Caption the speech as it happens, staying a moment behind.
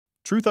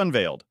Truth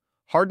unveiled.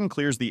 Harden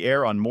clears the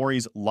air on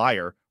Morey's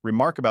liar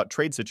remark about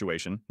trade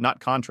situation, not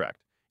contract.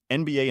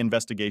 NBA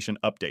investigation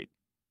update.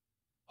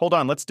 Hold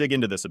on, let's dig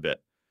into this a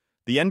bit.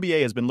 The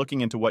NBA has been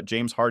looking into what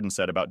James Harden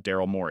said about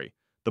Daryl Morey,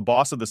 the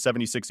boss of the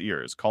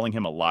 76ers, calling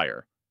him a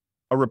liar.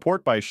 A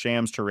report by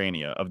Shams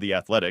Charania of The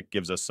Athletic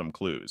gives us some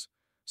clues.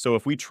 So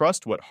if we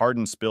trust what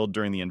Harden spilled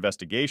during the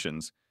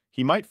investigations,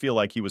 he might feel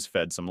like he was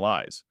fed some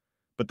lies.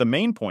 But the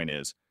main point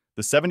is,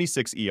 the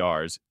 76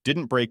 ERs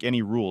didn't break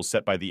any rules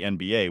set by the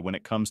NBA when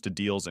it comes to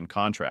deals and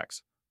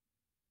contracts.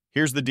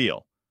 Here's the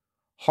deal.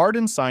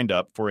 Harden signed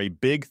up for a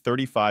big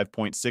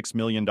 $35.6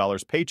 million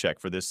paycheck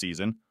for this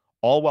season,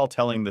 all while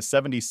telling the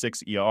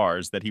 76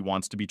 ERs that he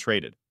wants to be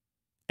traded.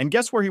 And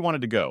guess where he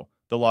wanted to go?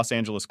 The Los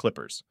Angeles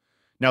Clippers.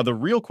 Now, the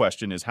real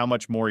question is how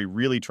much Morey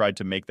really tried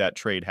to make that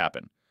trade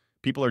happen.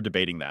 People are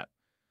debating that.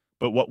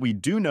 But what we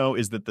do know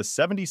is that the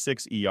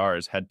 76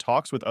 ERs had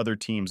talks with other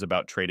teams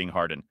about trading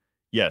Harden.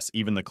 Yes,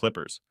 even the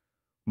Clippers.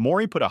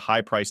 Morey put a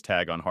high price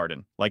tag on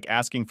Harden, like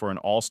asking for an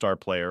all-star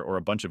player or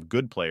a bunch of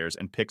good players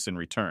and picks in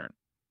return.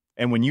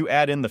 And when you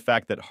add in the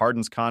fact that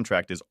Harden's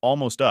contract is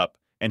almost up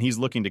and he's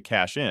looking to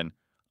cash in,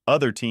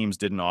 other teams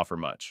didn't offer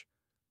much.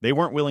 They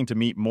weren't willing to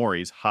meet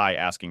Morey's high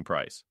asking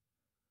price.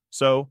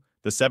 So,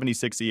 the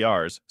 76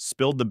 ERs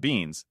spilled the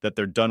beans that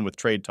they're done with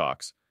trade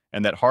talks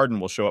and that Harden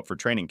will show up for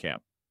training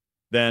camp.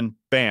 Then,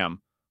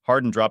 bam,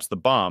 Harden drops the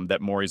bomb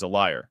that Morey's a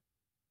liar.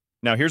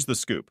 Now here's the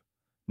scoop.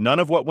 None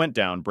of what went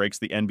down breaks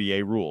the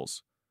NBA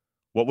rules.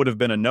 What would have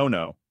been a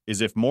no-no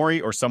is if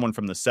Morey or someone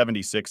from the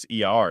 76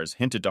 ERs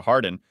hinted to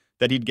Harden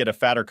that he'd get a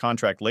fatter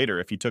contract later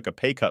if he took a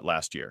pay cut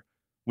last year,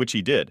 which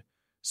he did,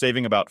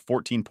 saving about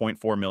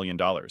 $14.4 million.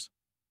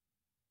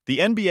 The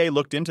NBA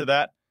looked into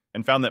that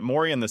and found that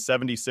Morey and the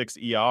 76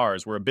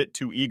 ERs were a bit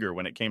too eager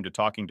when it came to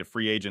talking to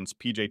free agents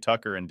PJ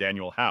Tucker and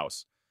Daniel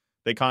House.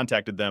 They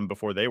contacted them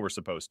before they were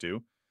supposed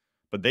to,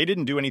 but they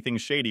didn't do anything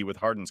shady with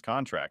Harden's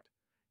contract.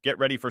 Get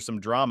ready for some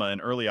drama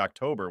in early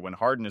October when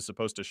Harden is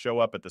supposed to show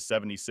up at the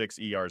 76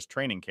 ER's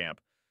training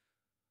camp.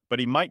 But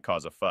he might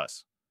cause a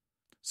fuss.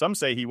 Some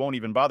say he won't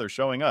even bother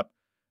showing up,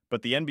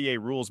 but the NBA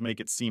rules make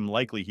it seem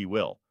likely he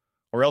will,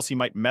 or else he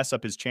might mess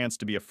up his chance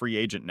to be a free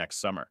agent next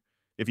summer,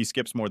 if he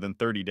skips more than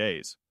 30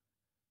 days.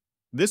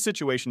 This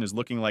situation is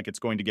looking like it's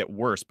going to get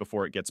worse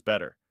before it gets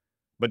better.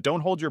 But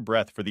don't hold your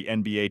breath for the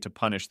NBA to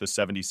punish the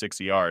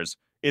 76 ERs.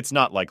 It's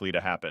not likely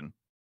to happen.